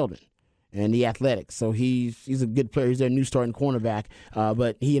Bruce Feldman and the Athletics. So he's a good player. He's their new starting cornerback,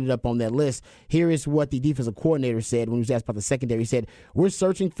 but he ended up on that list. Here is what the defensive coordinator said when he was asked about the secondary. He said, we're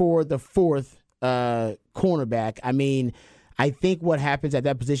searching for the 4th cornerback. I mean, I think what happens at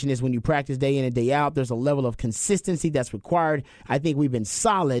that position is when you practice day in and day out, there's a level of consistency that's required. I think we've been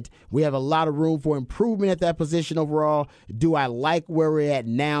solid. We have a lot of room for improvement at that position overall. Do I like where we're at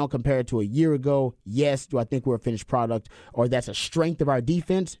now compared to a year ago? Yes. Do I think we're a finished product or that's a strength of our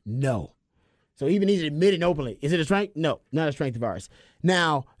defense? No. So even he's admitting openly, is it a strength? No, not a strength of ours.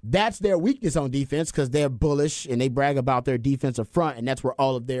 Now, that's their weakness on defense because they're bullish and they brag about their defensive front, and that's where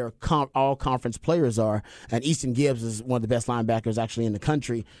all of their all-conference players are. And Easton Gibbs is one of the best linebackers actually in the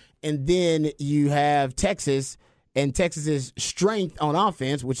country. And then you have Texas, and Texas's strength on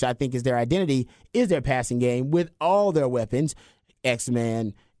offense, which I think is their identity, is their passing game with all their weapons,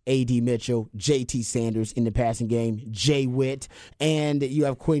 X-Man, A.D. Mitchell, J.T. Sanders in the passing game, Jay Witt, and you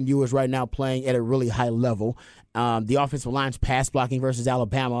have Quinn Ewers right now playing at a really high level. The offensive line's pass blocking versus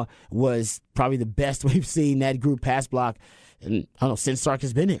Alabama was probably the best we've seen that group pass block, and I don't know, since Sark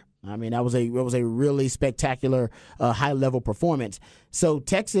has been here. I mean, it was a really spectacular high-level performance. So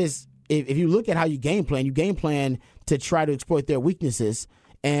Texas, if you look at how you game plan to try to exploit their weaknesses.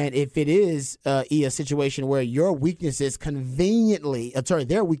 And if it is a situation where their weaknesses conveniently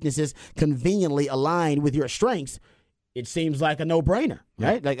align with your strengths, it seems like a no-brainer,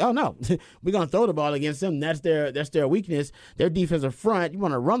 right? Like, oh no, we're gonna throw the ball against them. That's their weakness. Their defensive front, you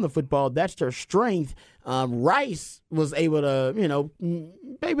want to run the football. That's their strength. Rice was able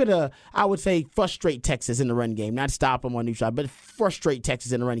to, I would say, frustrate Texas in the run game, not stop them on each side, but frustrate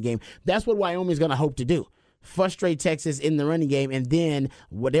Texas in the run game. That's what Wyoming's gonna hope to do. Frustrate Texas in the running game, and then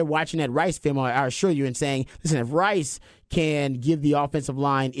what they're watching that Rice film, I assure you, and saying, listen, if Rice can give the offensive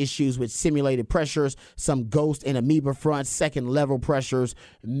line issues with simulated pressures, some ghost and amoeba front, second-level pressures,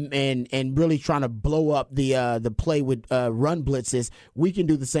 and really trying to blow up the play with run blitzes, we can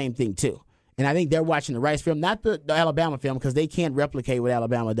do the same thing too. And I think they're watching the Rice film, not the Alabama film, because they can't replicate what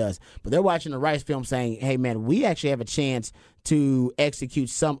Alabama does. But they're watching the Rice film saying, hey, man, we actually have a chance to execute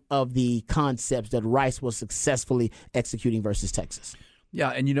some of the concepts that Rice was successfully executing versus Texas. Yeah,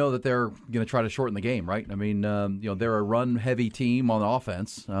 and you know that they're going to try to shorten the game, right? I mean, they're a run-heavy team on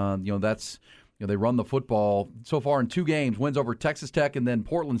offense. They run the football so far in 2 games, wins over Texas Tech and then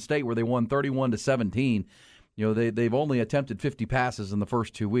Portland State, where they won 31-17. They've only attempted 50 passes in the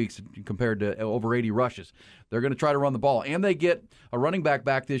first 2 weeks compared to over 80 rushes. They're going to try to run the ball. And they get a running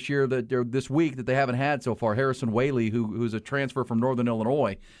back this year, this week, that they haven't had so far, Harrison Whaley, who's a transfer from Northern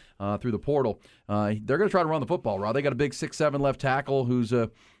Illinois through the portal. They're going to try to run the football, Rod. They got a big 6'7" left tackle who's an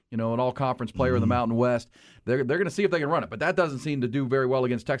all-conference player in the Mountain West. They're going to see if they can run it, but that doesn't seem to do very well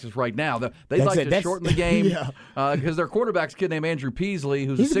against Texas right now. They'd like to shorten the game because their quarterback's a kid named Andrew Peasley,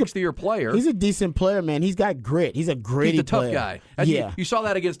 who's a sixth-year player. He's a decent player, man. He's got grit. He's a gritty He's a tough player. guy. You saw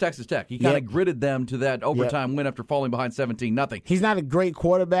that against Texas Tech. He kind of gritted them to that overtime win after falling behind 17-0. He's not a great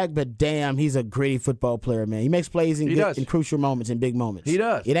quarterback, but damn, he's a gritty football player, man. He makes plays in crucial moments, in big moments. He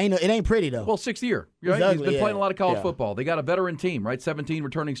does. It ain't pretty, though. Well, 6th year. Right? He's been playing a lot of college football. They got a veteran team, right? 17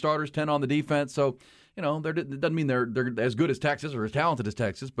 returning starters, 10 on the defense. So, it doesn't mean they're as good as Texas or as talented as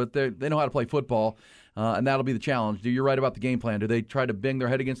Texas, but they know how to play football, and that'll be the challenge. You're right about the game plan. Do they try to bang their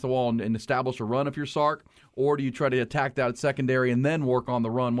head against the wall and establish a run if you're Sark, or do you try to attack that secondary and then work on the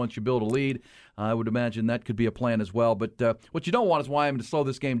run once you build a lead? I would imagine that could be a plan as well. But what you don't want is Wyoming to slow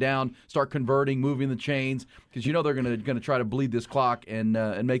this game down, start converting, moving the chains, because they're going to try to bleed this clock and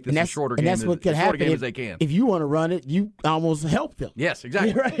make this a shorter game. And that's what could happen as they can. If you want to run it, you almost help them. Yes,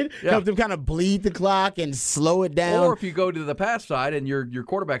 exactly. Right? Yeah. Help them kind of bleed the clock and slow it down. Or if you go to the pass side and your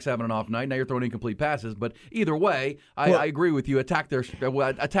quarterback's having an off night, now you're throwing incomplete passes. But either way, I agree with you. Attack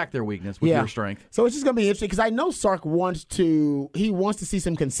their weakness with your strength. So it's just going to be interesting because I know Sark wants to see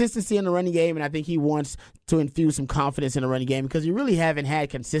some consistency in the running game, and I think he wants to infuse some confidence in the running game because you really haven't had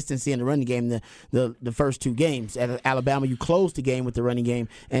consistency in the running game the first 2 games. At Alabama, you closed the game with the running game,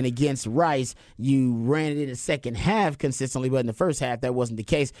 and against Rice, you ran it in the second half consistently, but in the first half, that wasn't the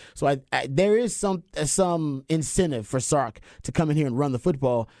case. So there is some incentive for Sark to come in here and run the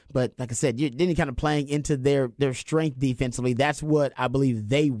football, but like I said, you're then kind of playing into their strength defensively. That's what I believe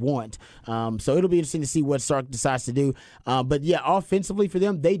they want. So it'll be interesting to see what Sark decides to do. But yeah, offensively for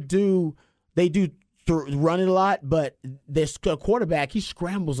them, they do run it a lot, but this quarterback, he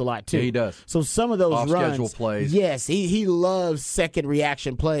scrambles a lot too. Yeah, he does. So some of those off-schedule plays. Yes, he loves second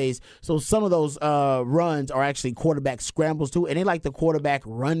reaction plays. So some of those runs are actually quarterback scrambles too, and they like the quarterback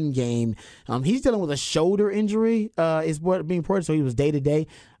run game. He's dealing with a shoulder injury, is what being reported. So he was day to day.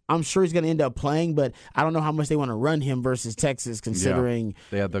 I'm sure he's going to end up playing, but I don't know how much they want to run him versus Texas, considering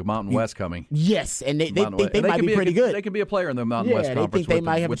they have the Mountain West coming. Yes, and they think they might be pretty good. They can be a player in the Mountain West Conference. They think they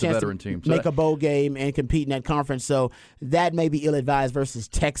might have a chance to make a bowl game and compete in that conference. So that may be ill-advised versus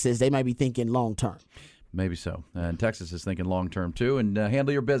Texas. They might be thinking long-term. Maybe so. And Texas is thinking long-term, too. And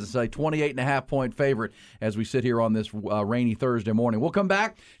handle your business. A 28.5-point favorite as we sit here on this rainy Thursday morning. We'll come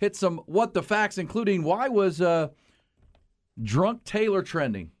back, hit some What the Facts, including why was Drunk Taylor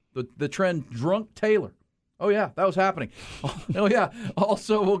trending. The trend Drunk Taylor. Oh, yeah, that was happening. Oh, yeah.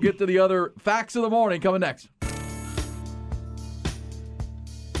 Also, we'll get to the other facts of the morning coming next.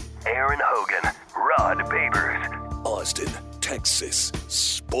 Aaron Hogan, Rod Babers, Austin, Texas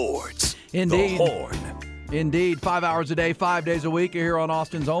Sports. Indeed. The Horn. Indeed. 5 hours a day, 5 days a week. You're here on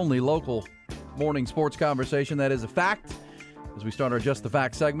Austin's only local morning sports conversation. That is a fact. As we start our Just the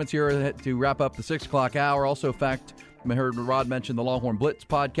Fact segments here to wrap up the 6 o'clock hour. Also, fact. I heard Rod mention the Longhorn Blitz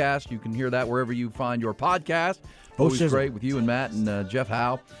podcast. You can hear that wherever you find your podcast. Always great with you and Matt and Jeff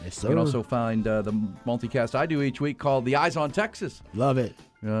Howe. Yes, sir. You can also find the multicast I do each week called The Eyes on Texas. Love it.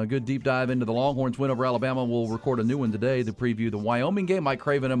 Good deep dive into the Longhorns' win over Alabama. We'll record a new one today to preview the Wyoming game. Mike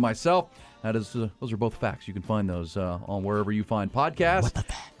Craven and myself. That is, those are both facts. You can find those on wherever you find podcasts. What the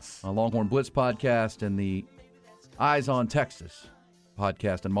facts? Longhorn Blitz podcast and the Eyes on Texas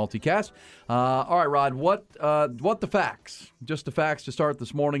podcast and multicast. All right, Rod, what the facts? Just the facts to start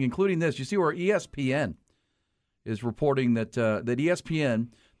this morning, including this. You see where ESPN is reporting that ESPN,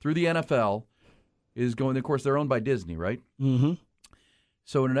 through the NFL, is going, of course, they're owned by Disney, right? Mm-hmm.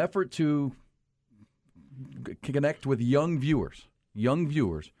 So in an effort to connect with young viewers,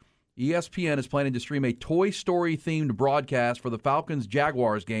 ESPN is planning to stream a Toy Story-themed broadcast for the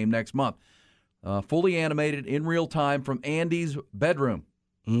Falcons-Jaguars game next month. Fully animated in real time from Andy's bedroom.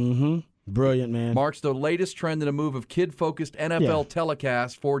 Mm-hmm. Brilliant, man. Marks the latest trend in a move of kid-focused NFL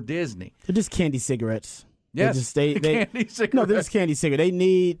telecast for Disney. They're just candy cigarettes. Yes, candy cigarettes. No, they're just candy cigarettes. They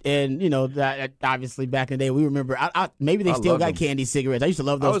need, and that obviously back in the day, we remember, maybe they still got candy cigarettes. I used to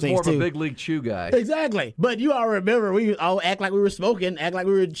love those things, too. I was more of a Big League Chew guy. Exactly. But you all remember, we all act like we were smoking, act like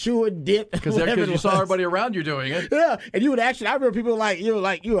we were chewing, dip. Because you saw everybody around you doing it. Yeah, and you would actually, I remember people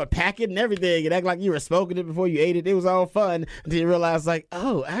you were packing and everything and act like you were smoking it before you ate it. It was all fun until you realize,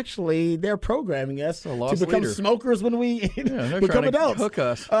 actually, they're programming us to become smokers when we become adults. Hook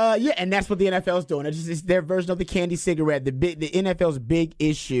us. And that's what the NFL's doing. It's their version of the candy cigarette. The NFL's big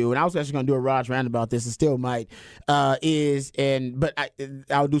issue, and I was actually going to do a Raj rant about this, and still might, but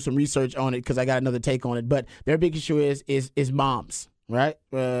I'll do some research on it because I got another take on it. But their big issue is moms. Right?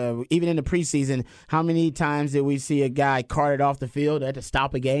 Even in the preseason, how many times did we see a guy carted off the field had to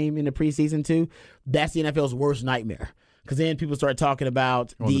stop a game in the preseason too? That's the NFL's worst nightmare. Because then people start talking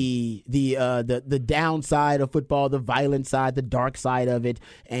about the downside of football, the violent side, the dark side of it,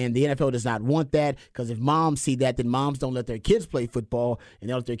 and the NFL does not want that. Because if moms see that, then moms don't let their kids play football,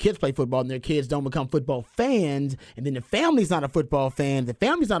 and they let their kids play football, and their kids don't become football fans, and then the family's not a football fan. The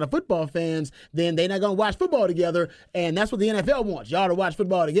family's not a football fans, then they're not going to watch football together, and that's what the NFL wants, y'all to watch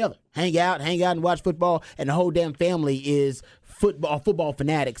football together, hang out and watch football, and the whole damn family is football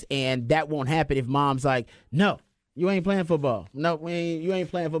fanatics, and that won't happen if mom's like, no. You ain't playing football. No, you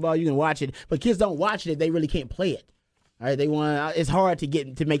ain't playing football. You can watch it, but kids don't watch it if they really can't play it. All right, it's hard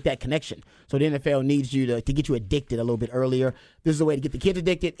to make that connection. So the NFL needs you to get you addicted a little bit earlier. This is a way to get the kids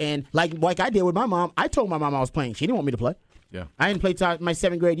addicted. And like I did with my mom, I told my mom I was playing. She didn't want me to play. Yeah, I didn't play till my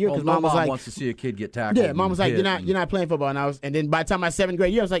 7th grade year because mom was like, wants to see a kid get tackled. Yeah, mom was like, you're not playing football. And then by the time my 7th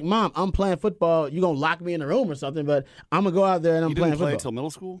grade year, I was like, Mom, I'm playing football. You're gonna lock me in a room or something, but I'm gonna go out there and I'm playing football. You didn't play until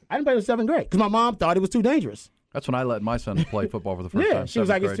middle school? I didn't play until 7th grade because my mom thought it was too dangerous. That's when I let my son play football for the first time. Yeah, she was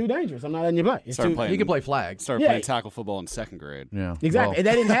like, grade. "It's too dangerous. I'm not letting you play." He can play flag. Started playing tackle football in 2nd grade. Yeah, exactly. And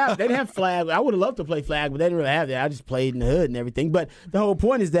they didn't have flag. I would have loved to play flag, but they didn't really have that. I just played in the hood and everything. But the whole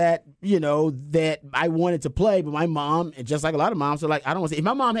point is that that I wanted to play, but my mom, and just like a lot of moms, are like, I don't want to. If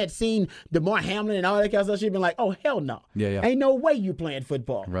my mom had seen DeMar Hamlin and all that kind of stuff, she'd been like, "Oh hell no, ain't no way you playing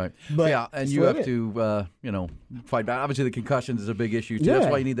football." Right. But yeah, and you have to fight back. Obviously, the concussions is a big issue too. Yeah.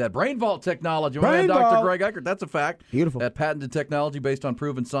 That's why you need that brain vault technology. Brain Dr. vault. Greg Eckert. That's a fact. Beautiful. That patented technology based on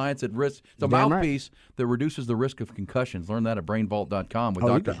proven science at risk. It's a Damn mouthpiece that reduces the risk of concussions. Learn that at brainvault.com with Oh,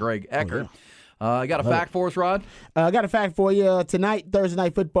 Dr. yeah. Greg Eckert. Oh, You got a fact for us, Rod? I got a fact for you. Tonight, Thursday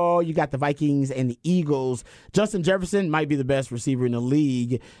Night Football, you got the Vikings and the Eagles. Justin Jefferson might be the best receiver in the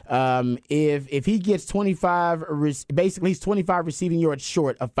league. If he gets 25, basically he's 25 receiving yards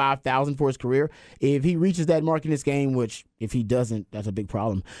short of 5,000 for his career. If he reaches that mark in this game, which if he doesn't, that's a big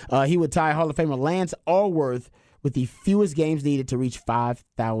problem, he would tie Hall of Famer Lance Allworth with the fewest games needed to reach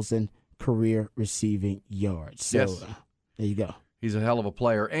 5,000 career receiving yards. So, Yes. There you go. He's a hell of a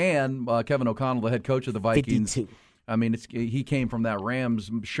player. And Kevin O'Connell, the head coach of the Vikings. 52. I mean, he came from that Rams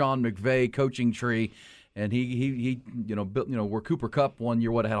Sean McVay coaching tree, and he built where Cooper Kupp 1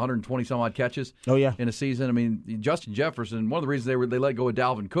 year had 120 some odd catches. Oh yeah, in a season. I mean, Justin Jefferson. One of the reasons they let go of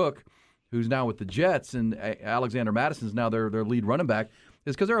Dalvin Cook, who's now with the Jets, and Alexander Madison's now their lead running back,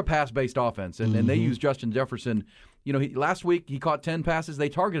 is because they're a pass-based offense, and they use Justin Jefferson. Last week he caught 10 passes. They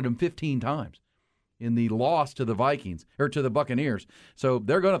targeted him 15 times in the loss to the Vikings or to the Buccaneers. So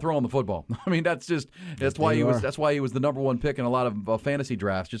they're going to throw him the football. I mean, that's why he was the number one pick in a lot of fantasy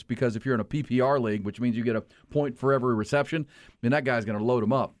drafts. Just because if you're in a PPR league, which means you get a point for every reception, I mean that guy's going to load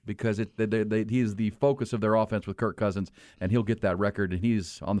him up because he is the focus of their offense with Kirk Cousins, and he'll get that record, and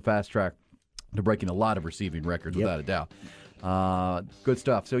he's on the fast track to breaking a lot of receiving records without a doubt. Good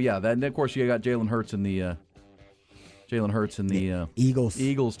stuff. So yeah, and of course you got Jalen Hurts in the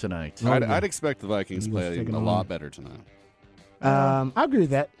Eagles tonight. I'd expect the Vikings play a lot better tonight. I agree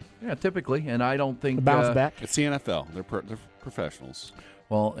with that. Yeah, typically, and I don't think bounce back. It's the NFL. They're professionals.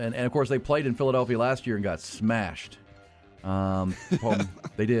 Well, and of course they played in Philadelphia last year and got smashed.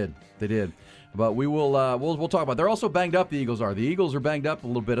 They did. But we will we'll talk about it. They're also banged up. The Eagles are. The Eagles are banged up a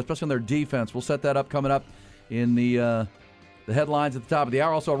little bit, especially on their defense. We'll set that up coming up in the headlines at the top of the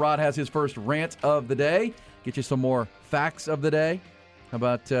hour. Also, Rod has his first rant of the day. Get you some more facts of the day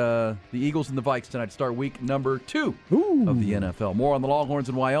about the Eagles and the Vikes tonight to start week number 2 of the NFL. More on the Longhorns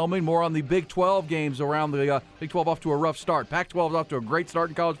in Wyoming. More on the Big 12 games around the Big 12 off to a rough start. Pac-12 is off to a great start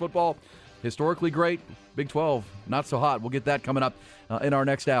in college football. Historically great. Big 12, not so hot. We'll get that coming up in our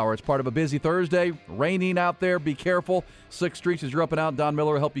next hour. It's part of a busy Thursday. Raining out there. Be careful. Slick streets as you're up and out. Don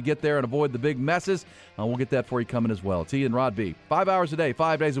Miller will help you get there and avoid the big messes. We'll get that for you coming as well. It's Ian Rod B. 5 hours a day,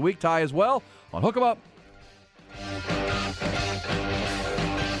 5 days a week. Ty as well on Hook 'em Up.